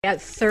At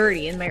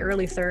 30, in my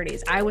early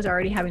 30s, I was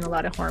already having a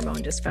lot of hormone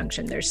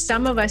dysfunction. There's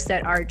some of us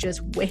that are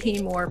just way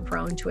more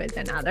prone to it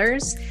than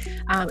others.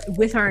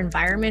 With our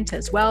environment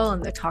as well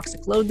and the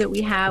toxic load that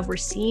we have, we're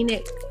seeing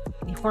it,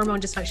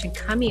 hormone dysfunction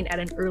coming at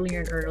an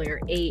earlier and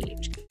earlier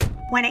age.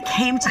 When it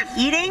came to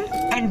eating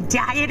and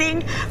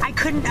dieting, I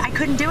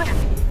couldn't do it.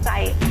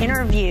 I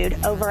interviewed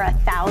over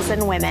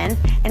 1,000 women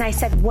and I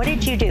said, what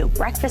did you do?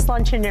 Breakfast,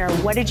 lunch, and dinner.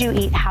 What did you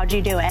eat? How'd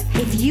you do it?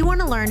 If you want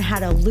to learn how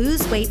to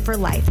lose weight for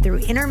life through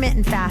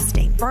intermittent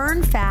fasting,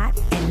 burn fat,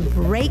 and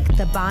break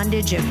the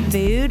bondage of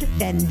food,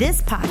 then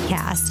this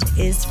podcast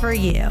is for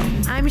you.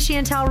 I'm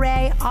Chantel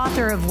Ray,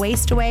 author of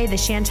Waste Away, The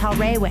Chantel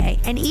Ray Way,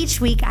 and each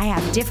week I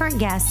have different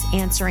guests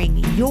answering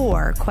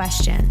your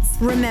questions.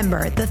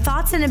 Remember, the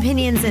thoughts and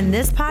opinions in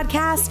this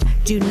podcast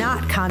do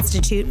not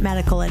constitute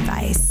medical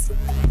advice.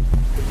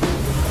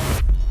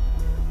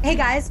 Hey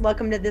guys,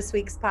 welcome to this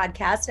week's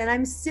podcast, and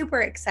I'm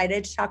super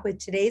excited to talk with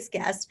today's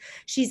guest.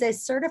 She's a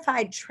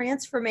certified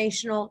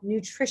transformational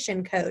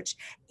nutrition coach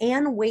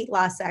and weight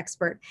loss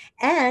expert,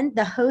 and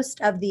the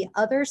host of the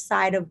Other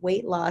Side of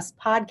Weight Loss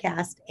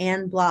podcast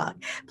and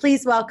blog.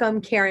 Please welcome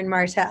Karen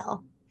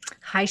Martell.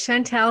 Hi,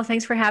 Chantel.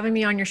 Thanks for having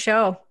me on your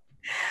show.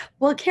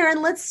 Well,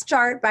 Karen, let's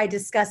start by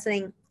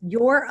discussing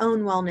your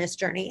own wellness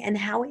journey and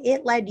how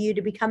it led you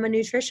to become a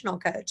nutritional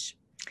coach.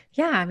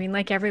 Yeah, I mean,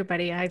 like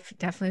everybody, I've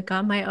definitely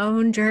got my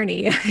own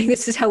journey. I think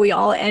this is how we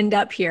all end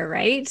up here,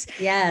 right?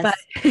 Yes.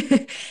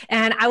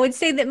 And I would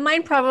say that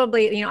mine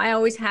probably, I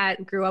always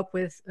grew up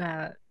with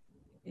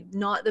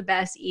not the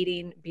best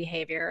eating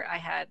behavior.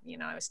 I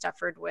was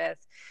suffered with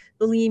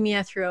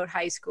bulimia throughout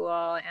high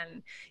school,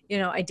 and,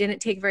 I didn't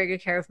take very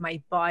good care of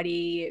my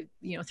body,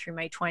 through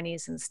my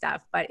 20s and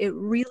stuff. But it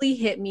really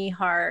hit me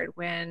hard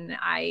when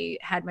I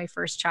had my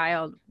first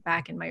child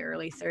back in my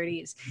early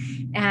 30s.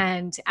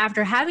 And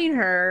after having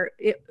her,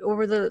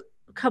 over the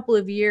couple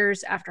of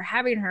years after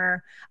having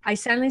her, I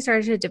suddenly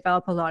started to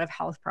develop a lot of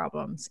health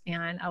problems,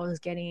 and I was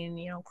getting,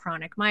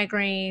 chronic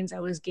migraines. I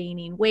was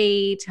gaining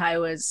weight. I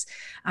was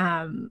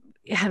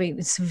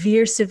having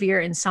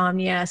severe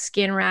insomnia,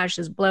 skin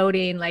rashes,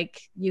 bloating,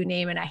 like you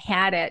name it, I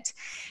had it.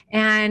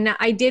 And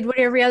I did what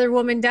every other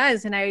woman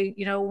does. And I,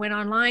 went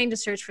online to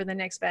search for the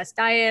next best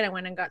diet. I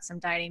went and got some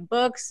dieting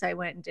books. I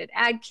went and did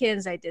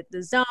Atkins. I did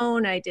The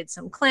Zone. I did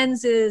some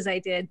cleanses. I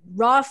did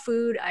raw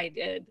food. I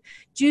did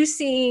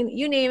juicing,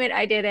 you name it,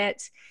 I did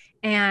it.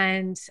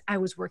 And I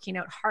was working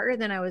out harder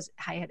than I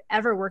had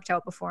ever worked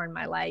out before in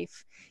my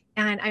life.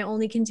 And I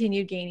only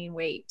continued gaining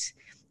weight.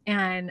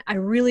 And I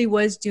really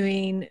was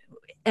doing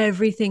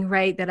everything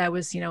right that I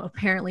was,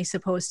 apparently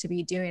supposed to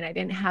be doing. I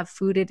didn't have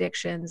food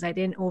addictions. I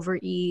didn't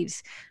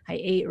overeat. I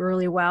ate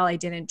really well. I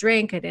didn't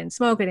drink. I didn't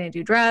smoke. I didn't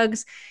do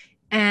drugs.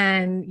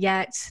 And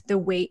yet the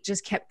weight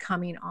just kept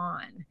coming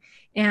on.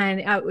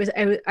 And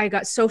I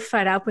got so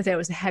fed up with it. It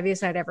was the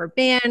heaviest I'd ever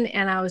been.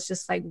 And I was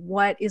just like,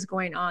 what is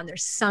going on?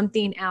 There's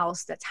something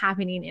else that's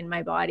happening in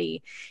my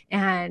body.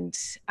 And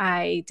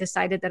I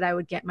decided that I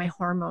would get my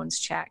hormones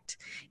checked.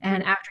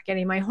 And after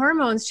getting my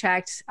hormones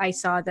checked, I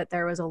saw that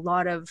there was a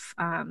lot of,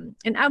 and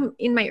I'm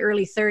in my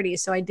early 30s,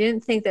 so I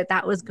didn't think that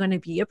that was going to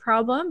be a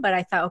problem, but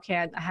I thought,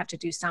 okay, I have to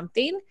do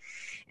something.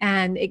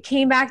 And it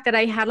came back that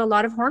I had a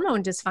lot of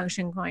hormone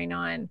dysfunction going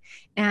on.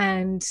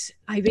 And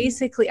I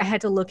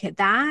had to look at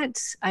that.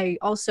 I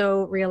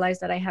also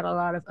realized that I had a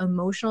lot of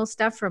emotional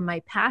stuff from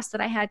my past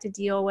that I had to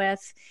deal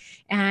with.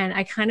 And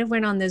I kind of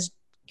went on this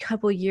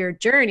couple-year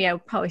journey. I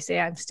would probably say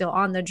I'm still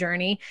on the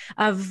journey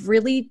of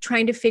really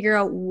trying to figure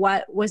out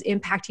what was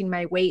impacting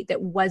my weight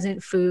that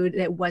wasn't food,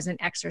 that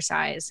wasn't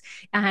exercise.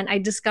 And I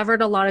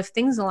discovered a lot of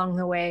things along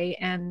the way.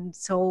 And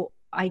so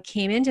I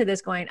came into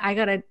this going,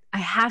 I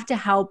have to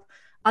help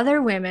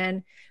other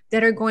women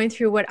that are going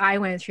through what I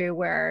went through,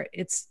 where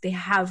they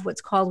have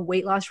what's called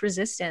weight loss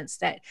resistance,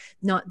 that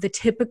not the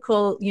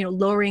typical,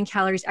 lowering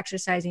calories,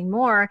 exercising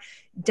more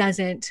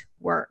doesn't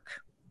work.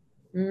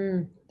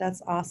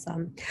 That's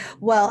awesome.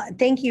 Well,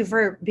 thank you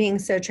for being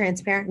so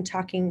transparent and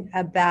talking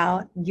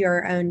about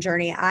your own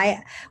journey.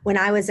 When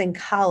I was in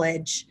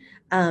college,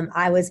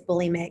 I was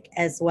bulimic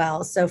as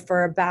well. So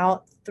for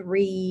about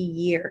 3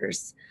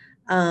 years,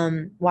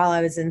 while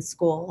I was in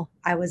school,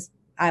 I was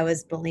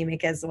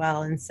bulimic as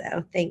well. And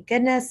so thank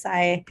goodness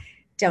I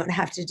don't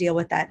have to deal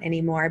with that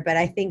anymore. But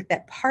I think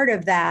that part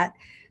of that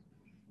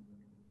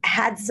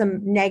had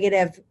some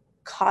negative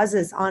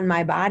causes on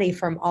my body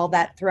from all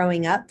that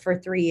throwing up for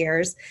 3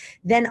 years.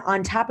 Then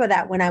on top of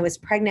that, when I was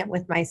pregnant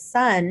with my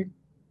son,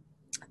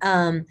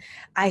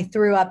 I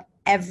threw up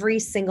I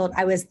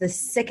was the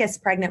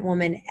sickest pregnant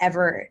woman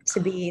ever to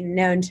be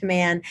known to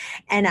man.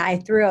 And I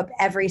threw up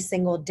every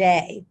single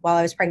day while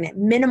I was pregnant,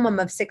 minimum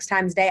of 6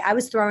 times a day. I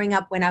was throwing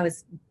up when I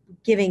was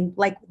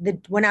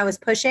when I was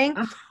pushing,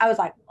 I was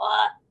like,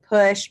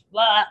 push,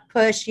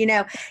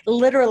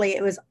 literally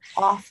it was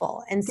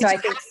awful. And so I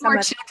think more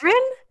children?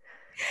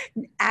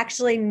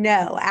 actually,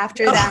 no.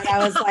 After that, I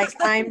was like,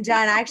 I'm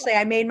done. Actually,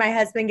 I made my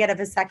husband get a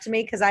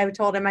vasectomy because I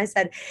told him, I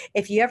said,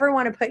 if you ever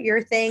want to put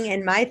your thing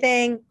in my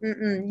thing,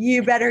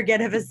 you better get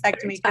a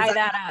vasectomy because I'm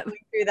not going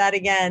through that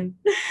again.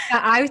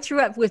 I threw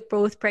up with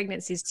both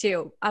pregnancies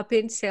too, up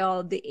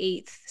until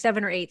the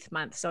 7th or 8th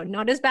month. So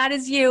not as bad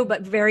as you,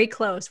 but very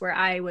close, where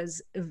I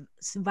was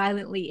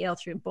violently ill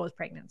through both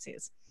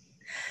pregnancies.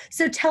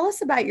 So tell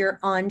us about your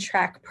On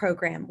Track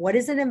program. What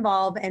does it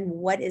involve and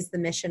what is the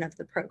mission of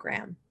the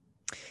program?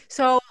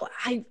 So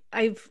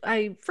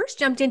I first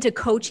jumped into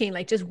coaching,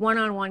 like just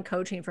one-on-one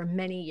coaching for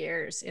many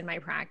years in my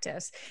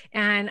practice.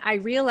 And I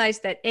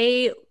realized that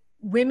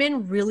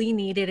women really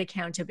needed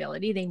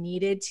accountability. They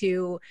needed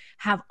to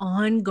have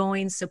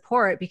ongoing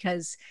support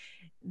because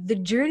the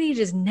journey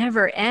just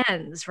never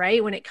ends,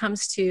 right? When it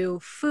comes to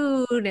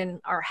food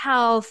and our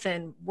health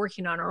and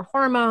working on our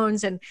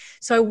hormones. And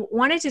so I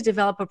wanted to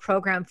develop a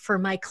program for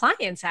my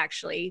clients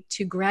actually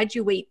to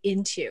graduate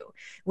into,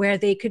 where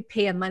they could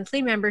pay a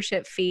monthly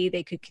membership fee.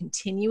 They could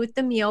continue with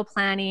the meal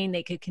planning.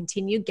 They could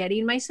continue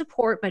getting my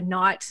support, but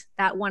not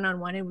that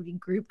one-on-one. It would be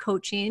group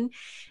coaching.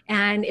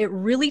 And it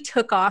really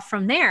took off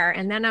from there.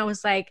 And then I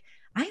was like,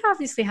 I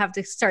obviously have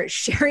to start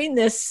sharing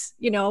this,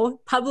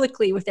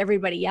 publicly with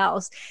everybody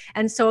else.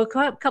 And so a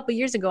couple of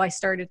years ago, I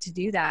started to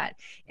do that.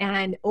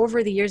 And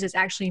over the years, it's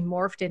actually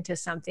morphed into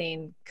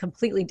something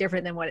completely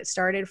different than what it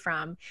started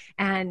from.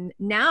 And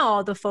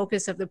now the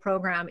focus of the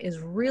program is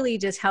really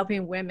just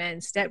helping women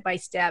step by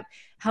step,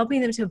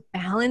 helping them to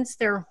balance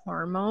their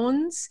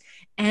hormones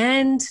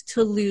and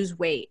to lose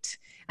weight.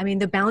 I mean,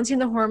 the balancing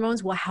the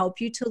hormones will help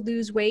you to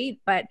lose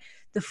weight, but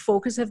the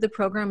focus of the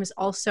program is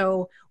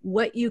also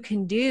what you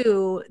can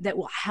do that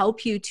will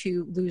help you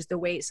to lose the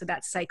weight. So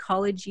that's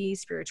psychology,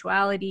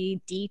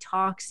 spirituality,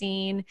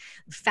 detoxing,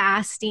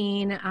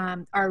 fasting.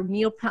 Our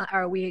meal plan,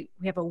 we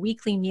have a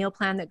weekly meal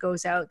plan that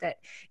goes out that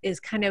is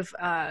kind of,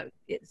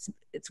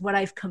 it's what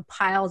I've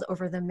compiled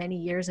over the many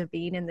years of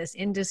being in this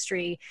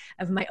industry,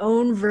 of my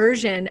own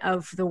version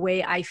of the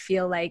way I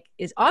feel like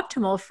is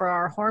optimal for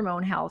our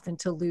hormone health and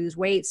to lose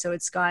weight. So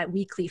it's got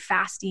weekly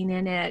fasting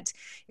in it.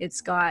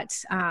 It's got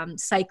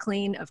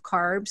cycling of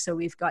carbs. So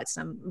we've got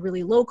some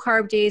really low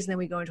carb days, and then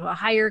we go into a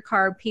higher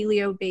carb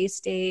paleo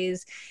based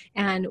days,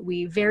 and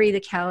we vary the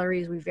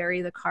calories, we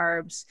vary the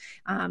carbs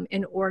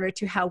in order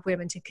to help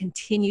women to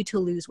continue to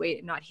lose weight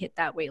and not hit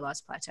that weight loss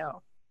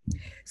plateau.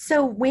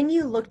 So when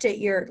you looked at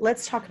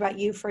let's talk about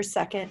you for a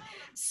second.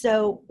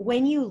 So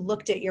when you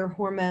looked at your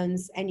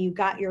hormones and you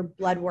got your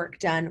blood work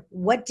done,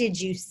 what did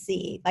you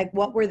see? Like,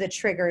 what were the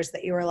triggers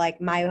that you were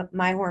like, my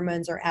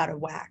hormones are out of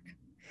whack?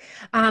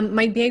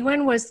 My big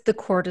one was the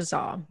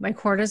cortisol. My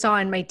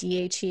cortisol and my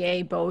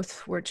DHEA,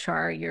 both, which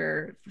are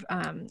your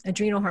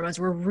adrenal hormones,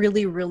 were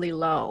really, really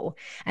low.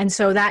 And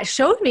so that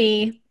showed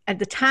me at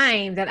the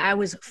time that I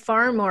was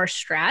far more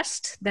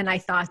stressed than I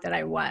thought that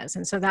I was.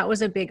 And so that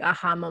was a big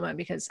aha moment,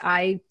 because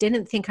I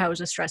didn't think I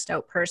was a stressed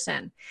out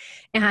person.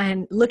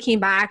 And looking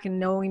back and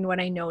knowing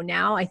what I know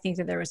now, I think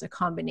that there was a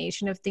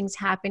combination of things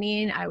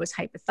happening. I was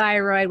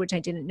hypothyroid, which I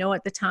didn't know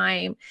at the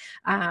time.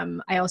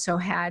 I also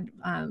had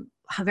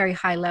very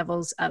high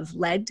levels of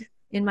lead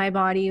in my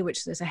body,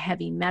 which is a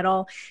heavy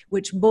metal,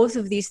 which both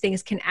of these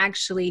things can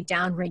actually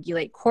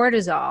downregulate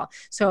cortisol.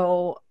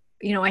 So,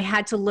 I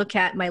had to look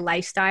at my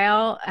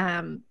lifestyle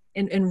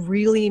and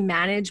really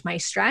manage my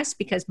stress,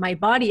 because my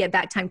body at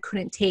that time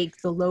couldn't take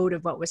the load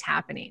of what was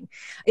happening.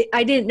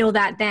 I didn't know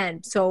that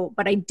then.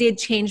 But I did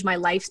change my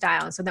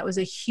lifestyle. And so that was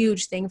a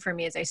huge thing for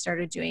me as I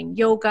started doing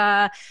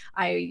yoga.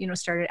 I,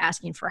 started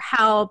asking for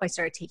help. I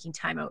started taking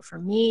time out for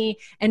me.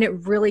 And it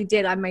really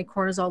did. My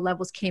cortisol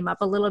levels came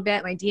up a little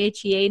bit. My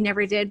DHEA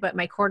never did, but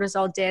my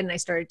cortisol did. And I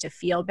started to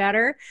feel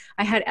better.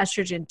 I had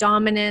estrogen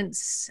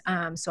dominance.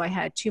 So I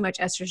had too much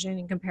estrogen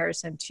in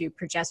comparison to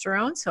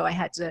progesterone. So I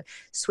had to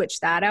switch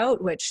that out.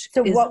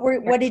 So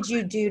what did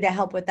you do to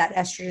help with that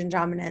estrogen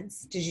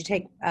dominance? Did you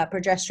take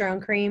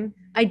progesterone cream?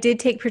 I did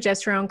take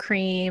progesterone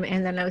cream,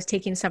 and then I was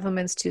taking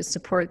supplements to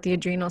support the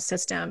adrenal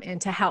system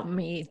and to help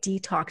me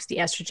detox the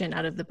estrogen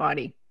out of the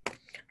body.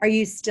 Are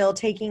you still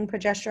taking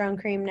progesterone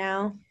cream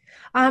now?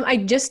 I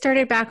just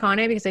started back on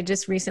it because I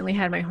just recently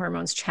had my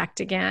hormones checked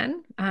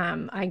again.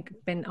 I've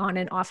been on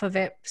and off of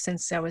it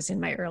since I was in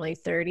my early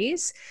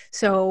 30s.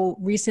 So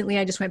recently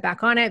I just went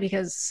back on it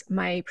because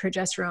my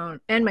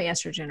progesterone and my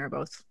estrogen are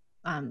both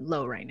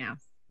low right now.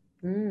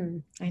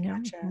 I know.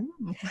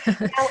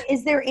 Gotcha. Now,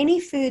 is there any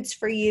foods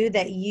for you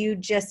that you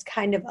just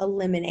kind of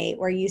eliminate,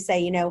 where you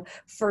say,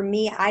 for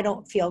me, I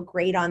don't feel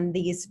great on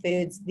these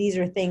foods. These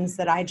are things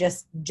that I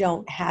just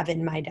don't have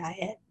in my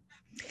diet?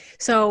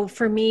 So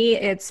for me,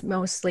 it's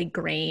mostly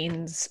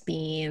grains,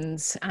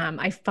 beans.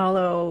 I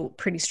follow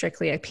pretty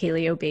strictly a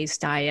paleo-based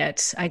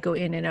diet. I go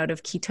in and out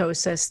of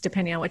ketosis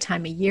depending on what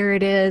time of year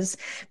it is.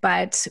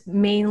 But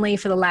mainly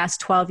for the last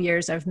 12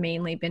 years, I've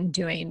mainly been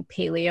doing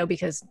paleo,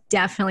 because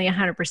definitely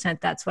 100%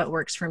 that's what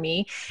works for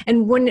me.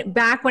 And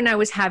back when I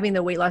was having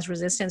the weight loss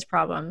resistance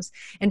problems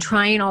and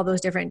trying all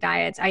those different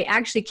diets, I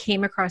actually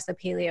came across the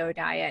paleo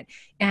diet,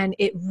 and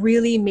it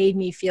really made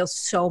me feel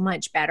so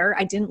much better.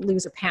 I didn't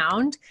lose a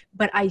pound,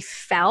 but I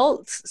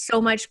felt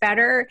so much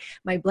better.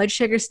 My blood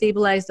sugar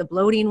stabilized, the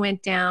bloating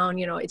went down,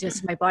 it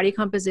just, my body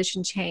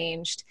composition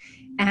changed.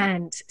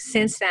 And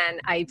since then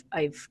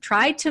I've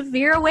tried to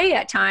veer away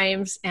at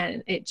times,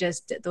 and it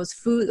just, those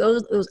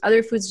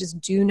other foods just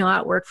do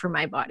not work for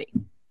my body.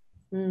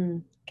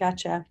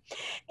 Gotcha.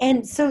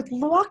 And so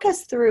walk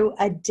us through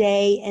a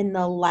day in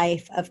the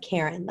life of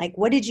Karen. Like,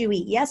 what did you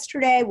eat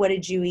yesterday? What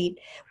did you eat?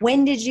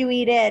 When did you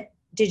eat it?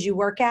 Did you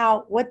work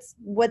out?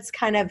 What's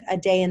kind of a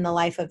day in the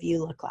life of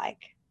you look like?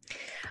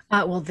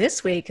 Well,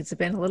 this week it's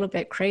been a little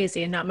bit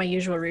crazy and not my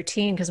usual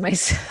routine because my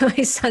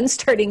son's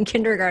starting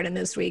kindergarten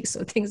this week,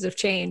 so things have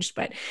changed.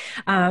 But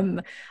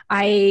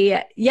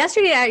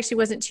yesterday I actually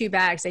wasn't too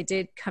bad because I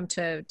did come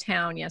to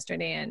town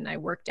yesterday and I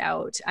worked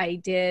out. I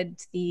did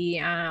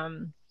the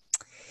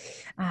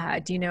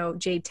do you know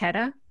Jade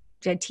Teta?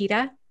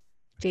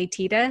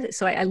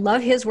 So I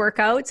love his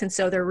workouts. And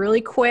so they're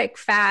really quick,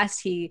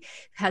 fast. He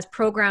has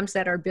programs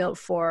that are built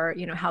for,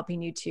 helping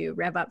you to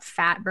rev up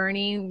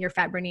your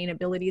fat burning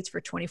abilities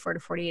for 24 to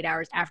 48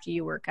 hours after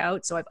you work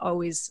out. So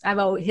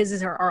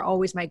his are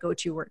always my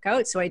go-to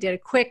workout. So I did a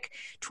quick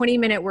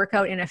 20-minute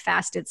workout in a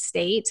fasted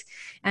state.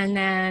 And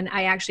then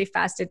I actually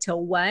fasted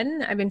till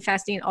 1. I've been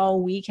fasting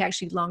all week,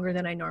 actually longer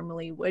than I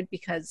normally would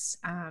because,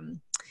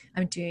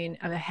 I'm doing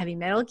a heavy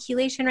metal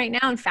chelation right now,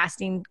 and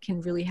fasting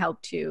can really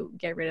help to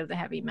get rid of the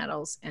heavy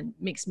metals and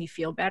makes me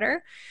feel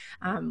better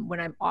when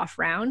I'm off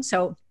round.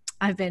 So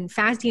I've been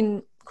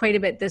fasting quite a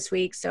bit this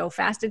week. So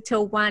fasted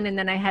till 1, and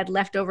then I had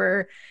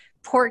leftover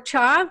pork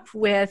chop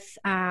with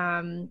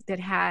that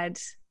had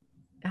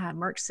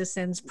Mark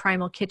Sisson's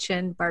Primal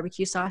Kitchen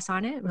barbecue sauce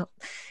on it,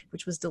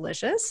 which was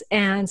delicious,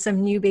 and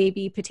some new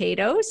baby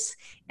potatoes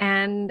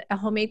and a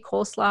homemade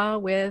coleslaw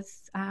with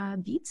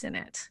beets in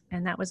it.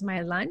 And that was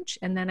my lunch.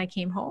 And then I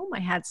came home, I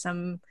had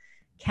some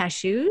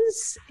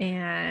cashews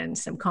and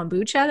some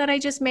kombucha that I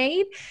just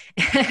made.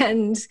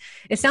 And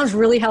it sounds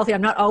really healthy.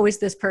 I'm not always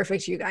this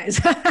perfect, you guys.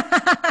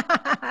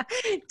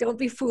 Don't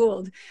be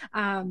fooled.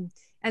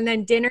 And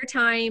then dinner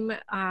time,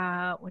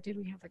 what did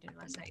we have for dinner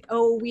last night?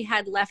 Oh, we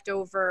had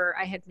leftover,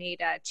 I had made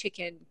a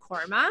chicken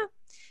korma,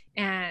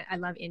 and I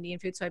love Indian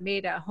food. So I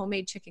made a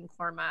homemade chicken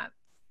korma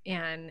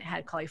and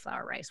had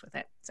cauliflower rice with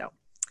it.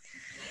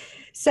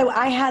 So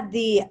I had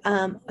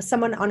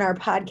someone on our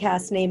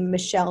podcast named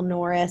Michelle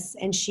Norris,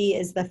 and she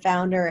is the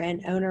founder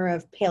and owner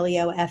of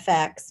Paleo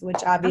FX,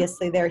 which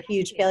obviously they're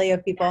huge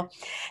paleo people.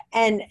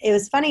 And it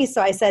was funny.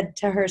 So I said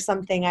to her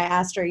something, I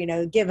asked her,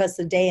 give us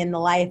a day in the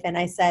life. And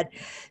I said,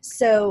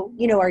 so,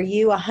 are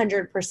you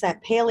 100%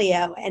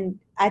 paleo? And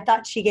I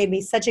thought she gave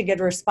me such a good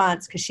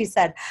response because she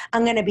said,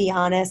 I'm going to be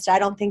honest. I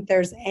don't think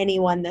there's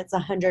anyone that's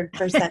 100%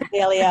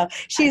 paleo.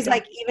 She's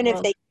like, even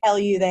if they tell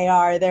you they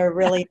are, they're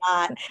really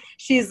not.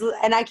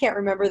 And I can't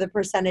remember the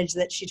percentage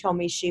that she told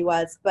me she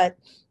was, but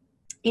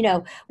we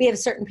have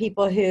certain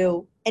people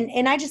who,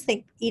 and I just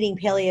think eating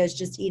paleo is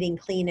just eating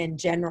clean in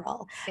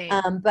general.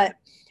 But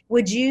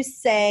would you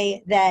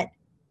say that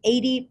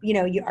 80,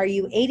 are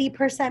you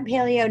 80%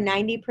 paleo,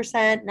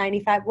 90%,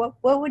 95?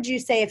 What would you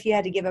say if you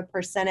had to give a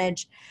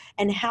percentage,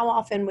 and how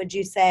often would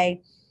you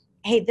say,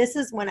 hey, this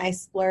is when I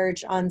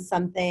splurge on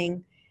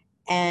something,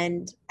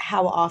 and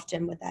how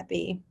often would that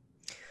be?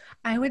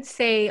 I would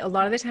say a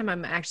lot of the time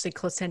I'm actually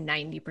close to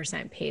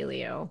 90%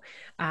 paleo.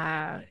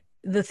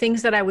 The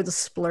things that I would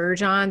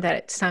splurge on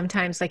that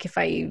sometimes, like if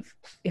I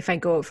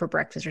go out for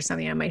breakfast or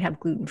something, I might have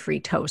gluten-free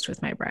toast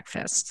with my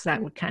breakfast. So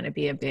that would kind of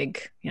be a big,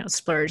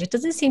 splurge. It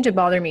doesn't seem to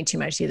bother me too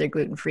much, either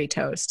gluten-free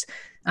toast,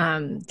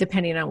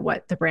 depending on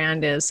what the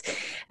brand is.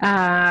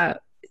 I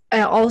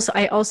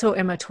also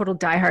am a total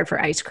diehard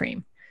for ice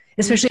cream,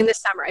 especially in the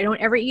summer. I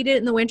don't ever eat it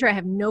in the winter. I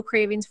have no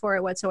cravings for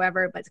it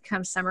whatsoever, but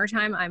come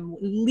summertime, I'm at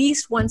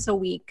least once a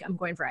week, I'm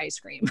going for ice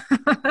cream.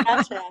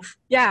 Gotcha.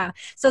 Yeah.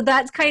 So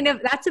that's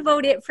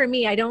about it for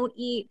me. I don't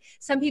eat,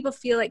 some people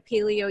feel like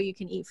paleo, you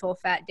can eat full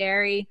fat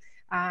dairy.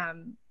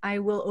 I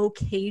will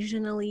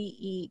occasionally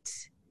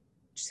eat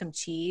some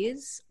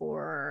cheese,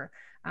 or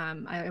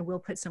I will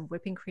put some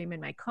whipping cream in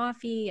my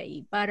coffee. I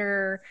eat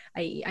butter.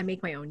 I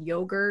make my own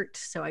yogurt.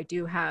 So I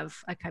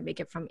can make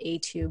it from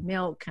A2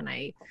 milk, and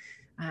I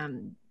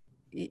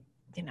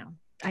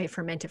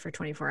ferment it for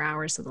 24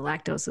 hours so the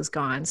lactose is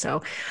gone.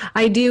 So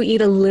I do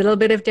eat a little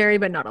bit of dairy,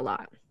 but not a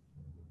lot.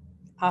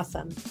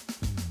 Awesome.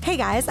 Hey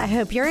guys, I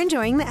hope you're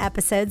enjoying the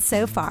episode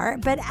so far,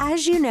 but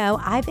as you know,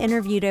 I've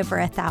interviewed over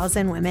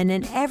 1,000 women,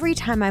 and every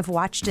time I've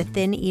watched a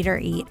thin eater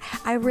eat,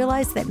 I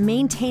realize that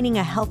maintaining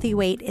a healthy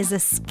weight is a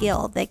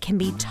skill that can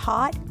be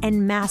taught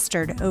and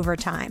mastered over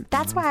time.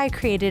 That's why I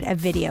created a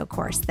video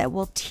course that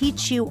will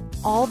teach you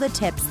all the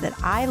tips that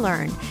I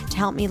learned to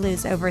help me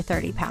lose over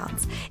 30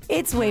 pounds.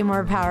 It's way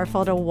more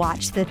powerful to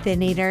watch the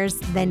thin eaters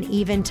than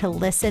even to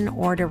listen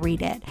or to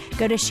read it.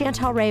 Go to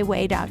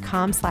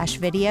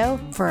chantelrayway.com/video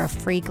for a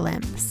free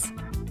glimpse.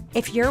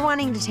 If you're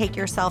wanting to take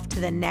yourself to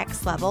the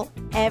next level,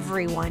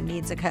 everyone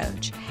needs a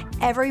coach.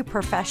 Every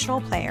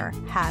professional player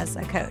has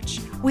a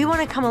coach. We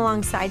want to come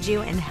alongside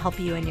you and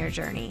help you in your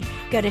journey.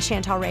 Go to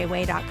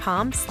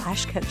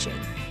chantelrayway.com/coaching.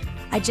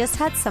 I just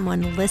had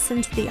someone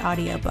listen to the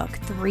audiobook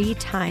 3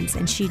 times,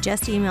 and she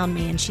just emailed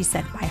me and she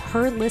said by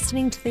her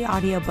listening to the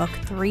audiobook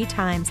 3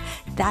 times,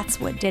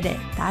 that's what did it.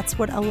 That's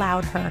what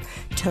allowed her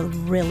to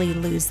really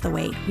lose the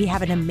weight. We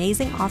have an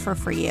amazing offer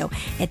for you.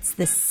 It's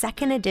the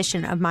second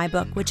edition of my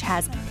book, which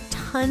has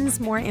tons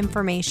more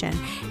information.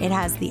 It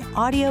has the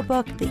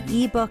audiobook,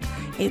 the ebook.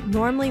 It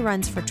normally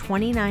runs for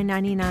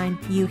 $29.99.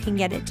 You can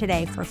get it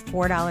today for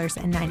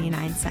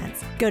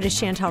 $4.99. Go to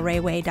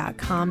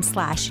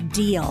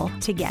chantelrayway.com/deal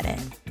to get it.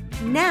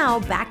 Now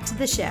back to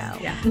the show.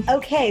 Yeah.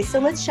 Okay, so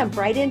let's jump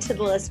right into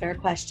the listener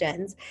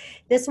questions.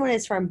 This one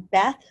is from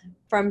Beth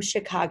from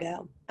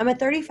Chicago. I'm a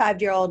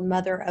 35-year-old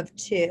mother of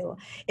 2.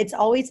 It's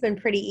always been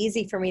pretty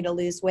easy for me to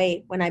lose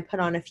weight when I put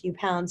on a few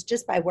pounds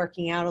just by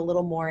working out a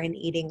little more and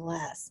eating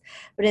less.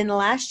 But in the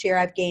last year,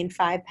 I've gained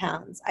 5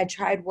 pounds. I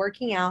tried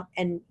working out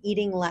and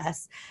eating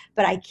less,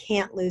 but I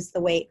can't lose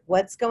the weight.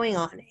 What's going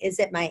on? Is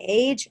it my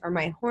age or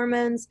my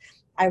hormones?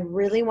 I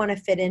really want to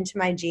fit into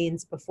my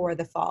jeans before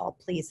the fall.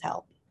 Please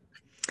help.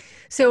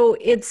 So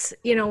it's,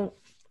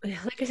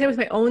 like I said, with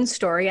my own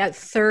story at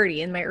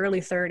 30, in my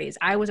early 30s,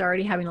 I was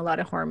already having a lot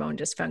of hormone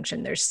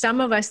dysfunction. There's some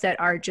of us that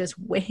are just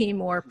way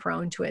more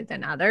prone to it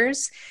than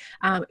others.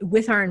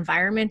 With our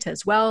environment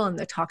as well and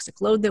the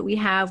toxic load that we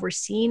have, we're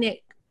seeing it,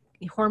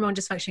 hormone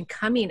dysfunction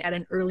coming at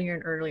an earlier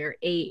and earlier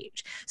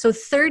age. So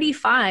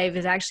 35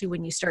 is actually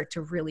when you start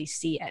to really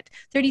see it.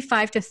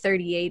 35 to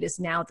 38 is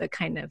now the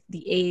kind of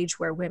the age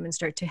where women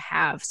start to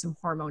have some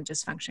hormone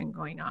dysfunction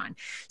going on.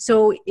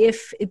 So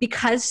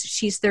because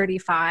she's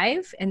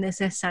 35 and this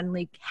has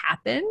suddenly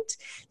happened,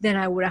 then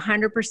I would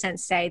 100%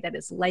 say that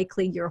it's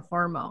likely your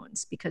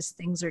hormones because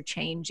things are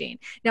changing.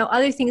 Now,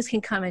 other things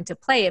can come into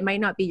play. It might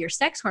not be your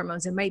sex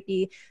hormones. It might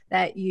be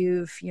that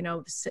you've,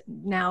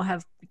 now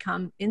have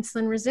become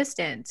insulin resistant.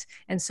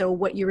 And so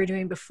what you were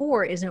doing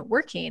before isn't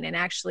working. And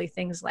actually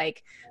things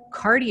like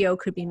cardio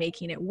could be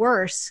making it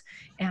worse.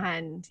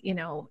 And,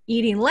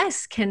 eating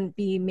less can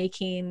be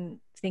making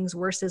things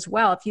worse as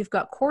well. If you've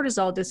got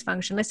cortisol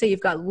dysfunction, let's say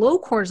you've got low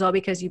cortisol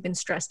because you've been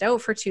stressed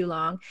out for too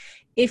long.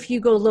 If you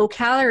go low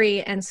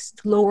calorie and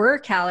lower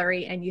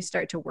calorie and you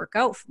start to work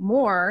out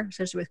more,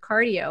 especially with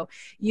cardio,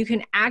 you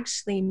can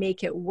actually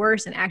make it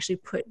worse and actually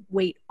put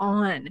weight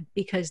on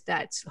because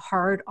that's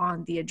hard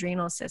on the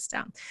adrenal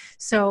system.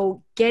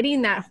 So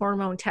getting that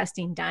hormone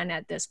testing done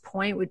at this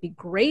point would be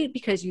great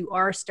because you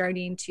are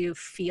starting to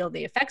feel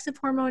the effects of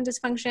hormone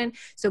dysfunction.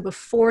 So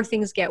before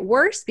things get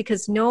worse,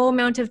 because no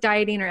amount of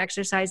dieting or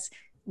exercise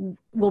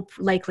will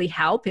likely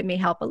help. It may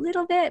help a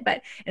little bit,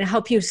 but it'll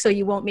help you so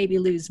you won't maybe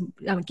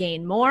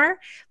gain more.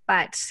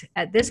 But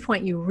at this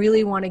point, you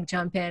really want to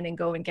jump in and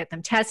go and get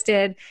them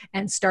tested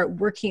and start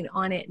working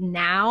on it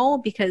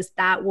now because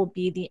that will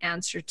be the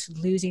answer to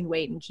losing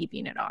weight and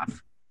keeping it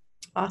off.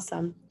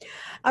 Awesome.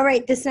 All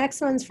right. This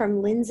next one's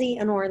from Lindsay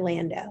in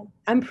Orlando.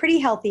 I'm pretty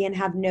healthy and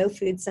have no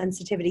food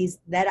sensitivities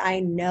that I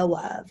know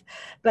of,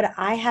 but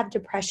I have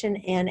depression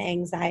and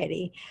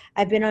anxiety.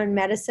 I've been on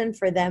medicine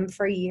for them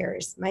for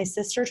years. My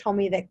sister told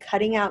me that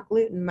cutting out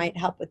gluten might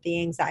help with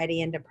the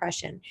anxiety and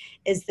depression.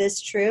 Is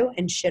this true?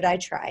 And should I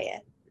try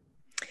it?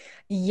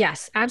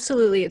 Yes,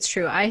 absolutely. It's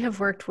true. I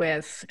have worked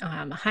with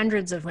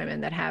hundreds of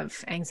women that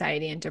have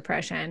anxiety and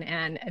depression,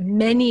 and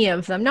many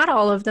of them, not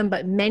all of them,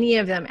 but many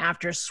of them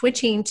after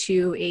switching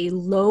to a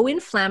low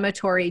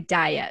inflammatory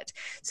diet.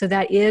 So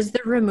that is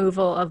the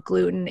removal of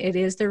gluten. It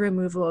is the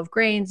removal of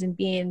grains and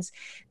beans.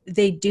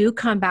 They do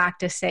come back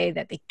to say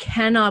that they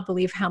cannot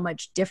believe how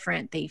much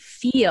different they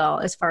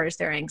feel as far as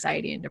their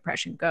anxiety and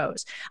depression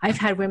goes. I've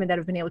had women that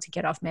have been able to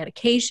get off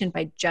medication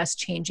by just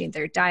changing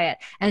their diet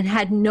and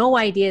had no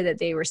idea that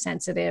they were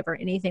sensitive or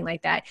anything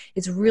like that.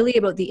 It's really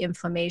about the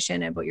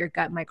inflammation, about your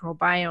gut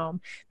microbiome,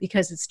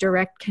 because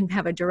can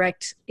have a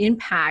direct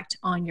impact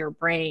on your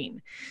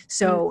brain.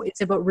 So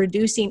it's about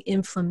reducing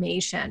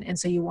inflammation. And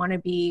so you want to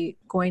be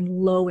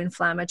going low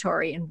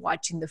inflammatory and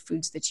watching the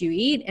foods that you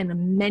eat.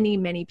 And many,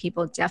 many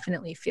people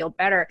definitely feel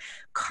better.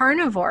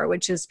 Carnivore,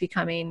 which is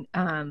becoming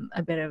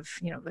a bit of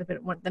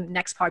the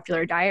next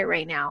popular diet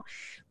right now.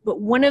 But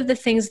one of the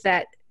things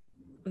that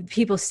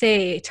people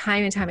say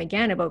time and time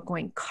again about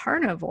going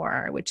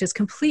carnivore, which is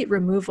complete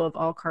removal of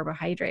all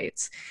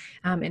carbohydrates,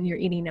 and you're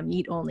eating a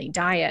meat-only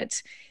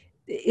diet,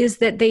 is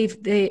that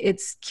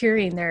it's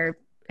curing their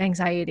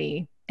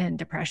anxiety and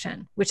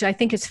depression, which I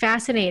think is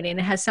fascinating.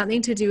 It has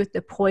something to do with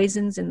the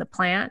poisons in the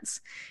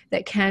plants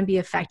that can be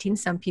affecting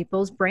some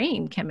people's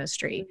brain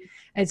chemistry.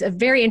 It's a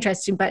very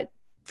interesting, but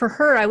for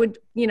her, I would,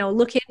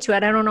 look into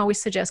it. I don't always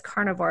suggest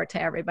carnivore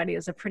to everybody.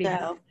 It's a pretty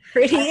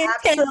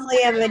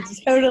absolutely am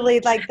totally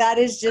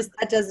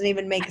that doesn't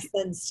even make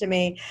sense to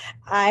me.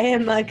 I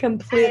am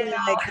completely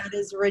that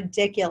is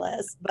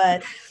ridiculous,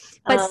 but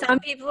some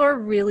people are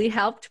really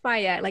helped by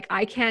it. Like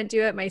I can't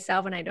do it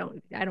myself and I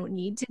don't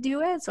need to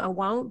do it. So I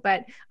won't,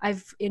 but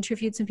I've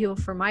interviewed some people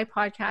for my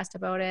podcast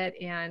about it.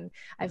 And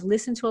I've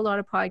listened to a lot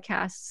of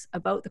podcasts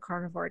about the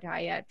carnivore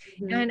diet.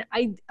 Mm-hmm. And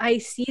I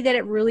see that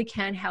it really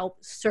can help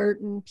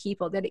certain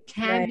people, that it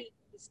can be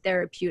used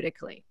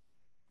therapeutically.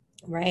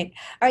 Right.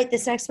 All right.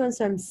 This next one's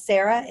from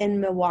Sarah in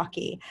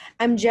Milwaukee.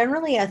 I'm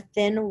generally a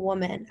thin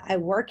woman. I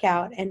work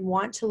out and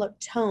want to look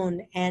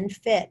toned and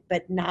fit,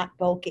 but not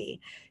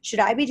bulky. Should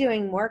I be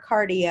doing more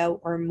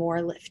cardio or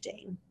more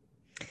lifting?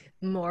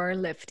 More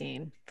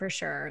lifting for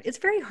sure. It's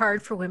very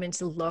hard for women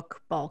to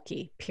look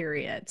bulky,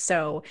 period.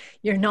 So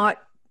you're not,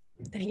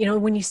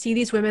 when you see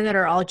these women that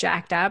are all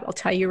jacked up, I'll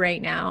tell you right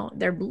now,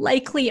 they're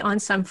likely on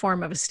some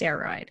form of a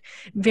steroid.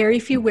 Very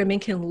few women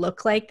can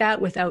look like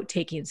that without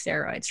taking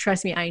steroids.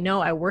 Trust me, I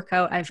know. I work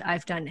out.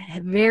 I've done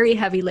very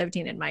heavy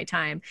lifting in my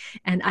time,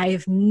 and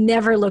I've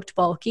never looked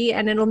bulky,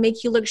 and it'll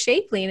make you look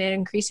shapely, and it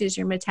increases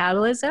your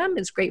metabolism.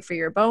 It's great for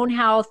your bone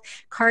health.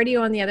 Cardio,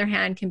 on the other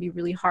hand, can be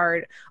really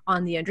hard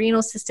on the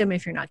adrenal system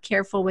if you're not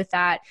careful with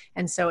that.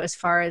 And so as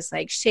far as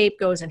like shape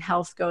goes and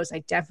health goes, I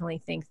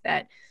definitely think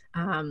that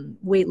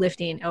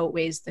weightlifting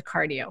outweighs the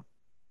cardio.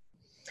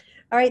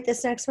 All right,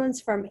 this next one's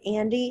from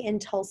Andy in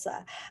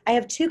Tulsa. I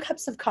have 2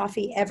 cups of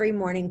coffee every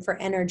morning for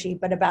energy,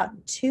 but about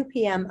 2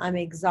 p.m. I'm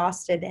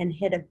exhausted and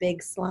hit a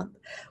big slump.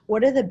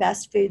 What are the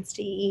best foods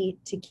to eat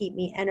to keep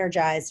me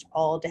energized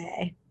all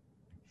day?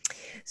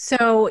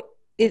 So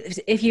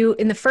if you,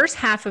 in the first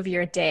half of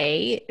your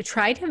day,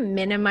 try to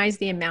minimize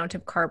the amount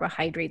of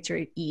carbohydrates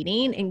you're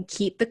eating and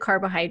keep the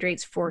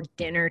carbohydrates for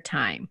dinner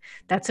time.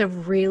 That's a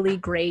really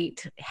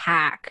great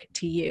hack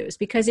to use,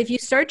 because if you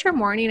start your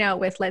morning out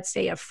with, let's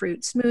say, a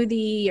fruit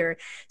smoothie or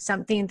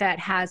something that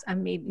has a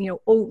maybe,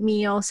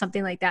 oatmeal,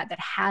 something like that, that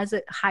has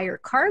a higher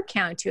carb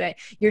count to it,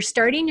 you're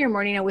starting your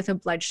morning out with a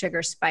blood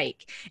sugar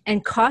spike.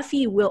 And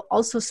coffee will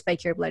also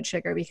spike your blood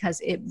sugar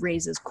because it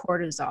raises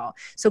cortisol.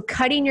 So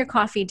cutting your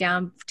coffee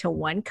down to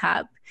 1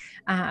 cup,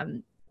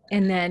 and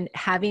then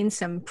having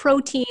some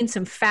protein,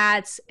 some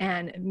fats,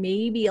 and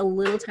maybe a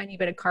little tiny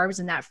bit of carbs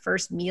in that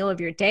first meal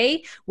of your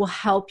day will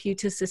help you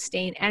to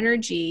sustain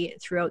energy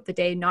throughout the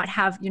day.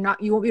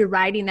 You won't be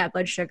riding that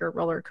blood sugar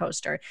roller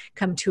coaster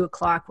come 2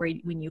 o'clock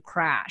when you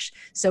crash.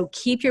 So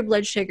keep your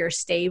blood sugar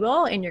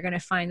stable, and you're going to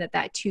find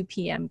that 2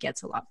 p.m.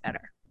 gets a lot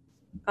better.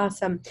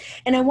 Awesome.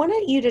 And I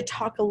wanted you to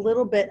talk a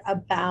little bit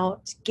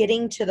about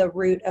getting to the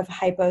root of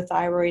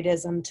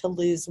hypothyroidism to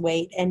lose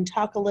weight, and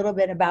talk a little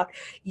bit about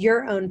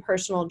your own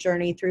personal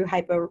journey through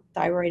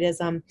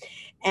hypothyroidism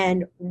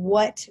and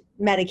what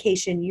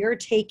medication you're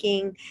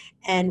taking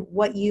and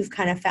what you've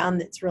kind of found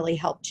that's really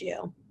helped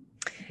you.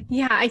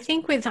 Yeah, I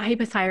think with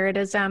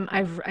hypothyroidism,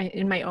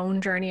 in my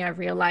own journey, I've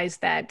realized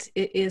that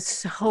it is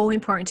so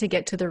important to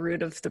get to the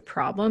root of the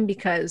problem,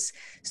 because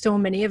so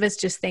many of us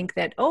just think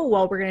that, oh,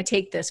 well, we're going to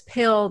take this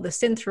pill, the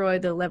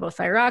Synthroid, the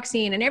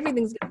levothyroxine, and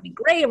everything's going to be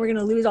great, and we're going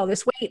to lose all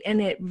this weight.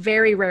 And it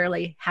very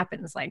rarely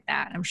happens like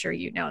that. I'm sure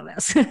you know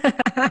this.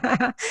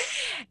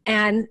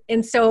 And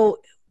so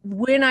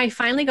when I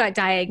finally got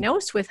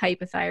diagnosed with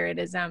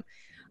hypothyroidism,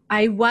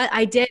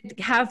 I did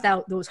have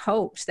those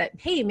hopes that,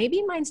 hey,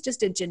 maybe mine's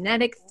just a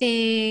genetic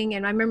thing.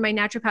 And I remember my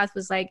naturopath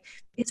was like,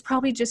 it's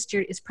probably just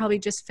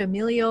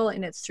familial,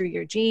 and it's through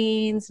your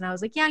genes. And I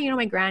was like, yeah,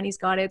 my granny's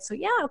got it. So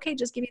yeah, okay,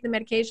 just give me the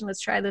medication.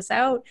 Let's try this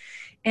out.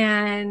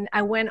 And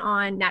I went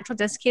on natural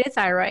desiccated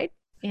thyroid,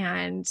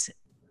 and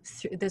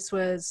this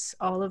was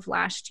all of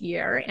last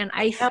year. And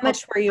how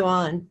much were you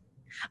on?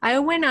 I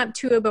went up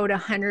to about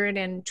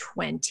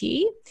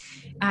 120.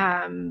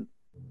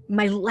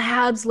 My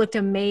labs looked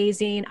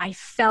amazing. I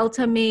felt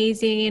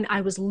amazing.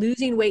 I was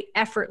losing weight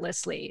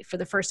effortlessly for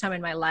the first time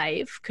in my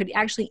life. Could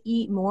actually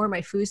eat more.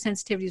 My food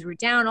sensitivities were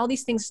down. All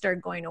these things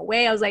started going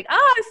away. I was like,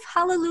 oh,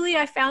 hallelujah,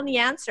 I found the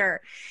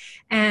answer.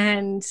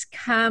 And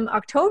come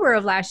October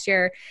of last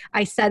year,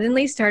 I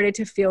suddenly started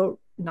to feel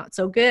not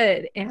so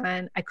good,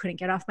 and I couldn't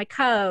get off my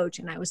couch,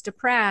 and I was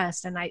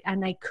depressed, and I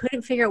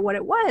couldn't figure out what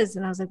it was.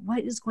 And I was like,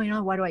 what is going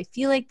on? Why do I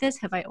feel like this?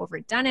 Have I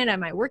overdone it?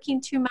 Am I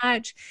working too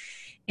much?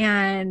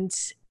 And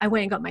I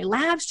went and got my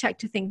labs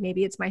checked to think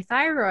maybe it's my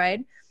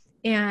thyroid.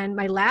 And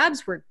my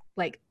labs were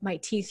like, my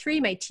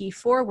T3, my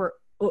T4 were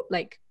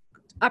like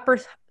upper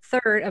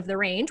third of the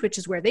range, which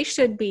is where they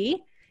should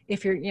be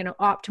if you're,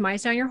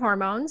 optimized on your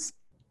hormones.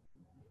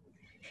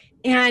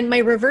 And my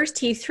reverse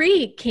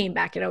T3 came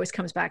back. It always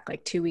comes back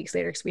like 2 weeks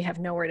later because we have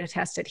nowhere to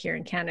test it here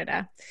in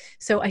Canada.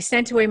 So I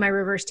sent away my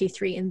reverse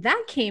T3, and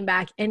that came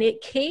back, and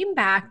it came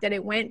back that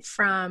it went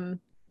from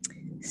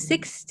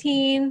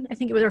 16, I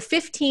think it was, or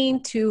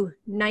 15 to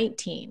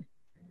 19.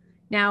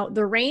 Now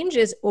the range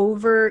is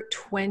over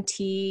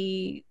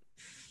 22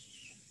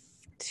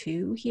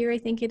 here, I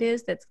think it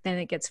is. Then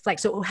it gets flagged.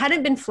 So it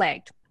hadn't been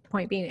flagged.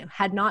 Point being, it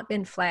had not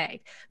been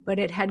flagged, but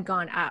it had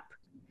gone up.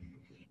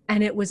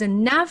 And it was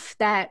enough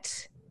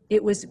that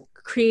it was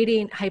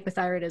creating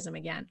hypothyroidism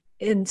again,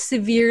 and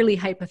severely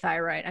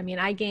hypothyroid. I mean,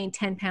 I gained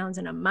 10 pounds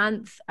in a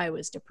month. I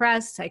was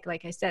depressed.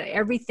 Like I said,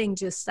 everything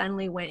just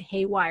suddenly went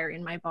haywire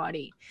in my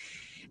body.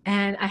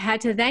 And I had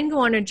to then go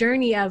on a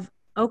journey of,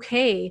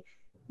 okay,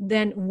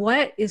 then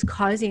what is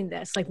causing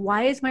this? Like,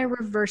 why is my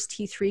reverse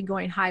T3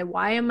 going high?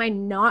 Why am I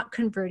not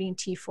converting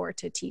T4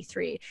 to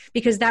T3?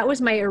 Because that was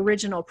my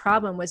original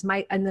problem,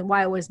 and then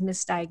why I was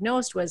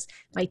misdiagnosed was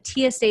my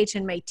TSH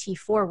and my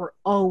T4 were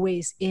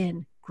always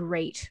in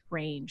great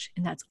range.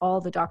 And that's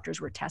all the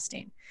doctors were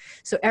testing.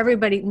 So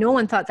no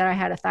one thought that I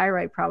had a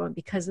thyroid problem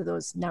because of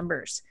those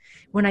numbers.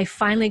 When I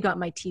finally got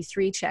my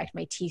T3 checked,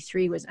 my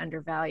T3 was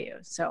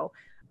undervalued. So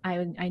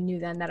I knew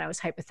then that I was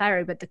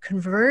hypothyroid, but the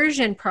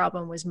conversion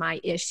problem was my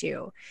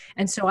issue.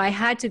 And so I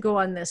had to go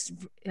on this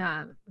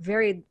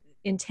very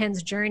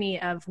intense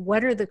journey of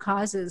what are the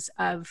causes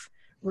of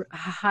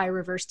high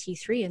reverse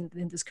T3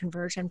 in this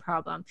conversion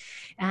problem.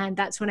 And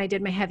that's when I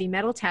did my heavy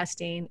metal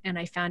testing, and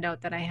I found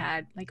out that I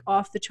had like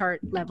off the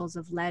chart levels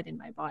of lead in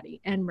my body,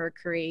 and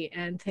mercury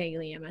and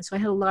thallium. And so I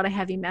had a lot of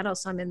heavy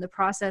metals. So I'm in the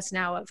process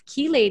now of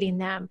chelating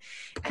them,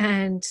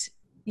 and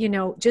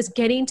just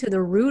getting to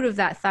the root of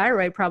that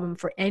thyroid problem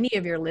for any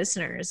of your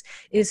listeners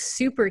is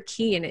super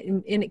key.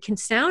 And it can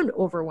sound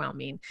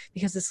overwhelming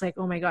because it's like,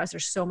 oh my gosh,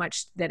 there's so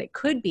much that it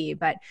could be,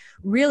 but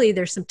really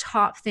there's some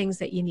top things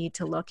that you need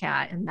to look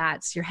at. And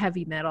that's your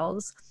heavy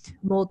metals,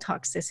 mold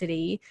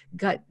toxicity,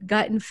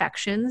 gut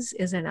infections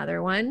is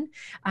another one.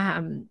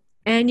 And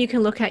you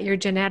can look at your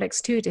genetics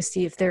too, to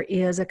see if there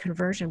is a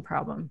conversion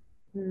problem.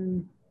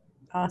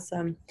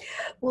 Awesome.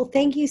 Well,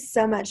 thank you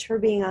so much for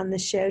being on the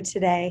show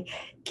today.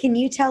 Can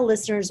you tell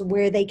listeners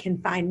where they can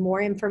find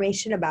more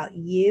information about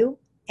you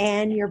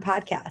and your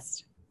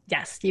podcast?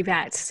 Yes, you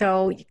bet.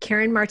 So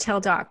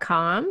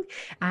KarenMartell.com.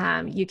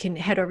 You can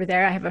head over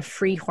there. I have a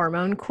free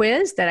hormone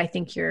quiz that I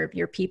think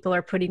your people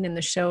are putting in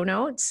the show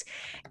notes.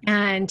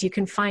 And you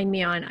can find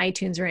me on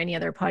iTunes or any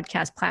other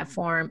podcast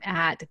platform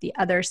at The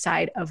Other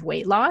Side of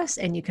Weight Loss.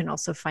 And you can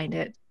also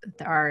find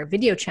our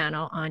video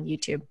channel on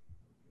YouTube.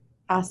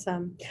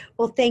 Awesome.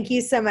 Well, thank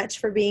you so much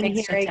for being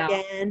here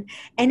again.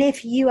 And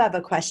if you have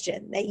a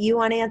question that you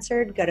want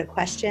answered, go to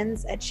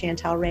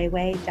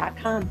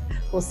questions@ChantelRayway.com.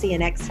 We'll see you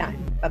next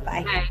time.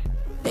 Bye-bye. Bye.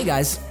 Hey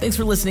guys, thanks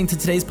for listening to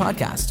today's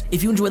podcast.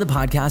 If you enjoy the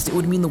podcast, it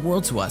would mean the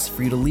world to us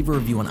for you to leave a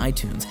review on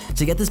iTunes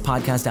to get this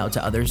podcast out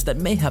to others that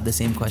may have the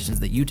same questions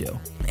that you do.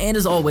 And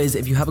as always,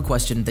 if you have a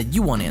question that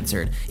you want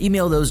answered,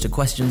 email those to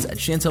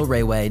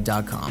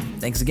questions@ChantelRayway.com.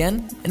 Thanks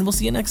again, and we'll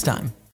see you next time.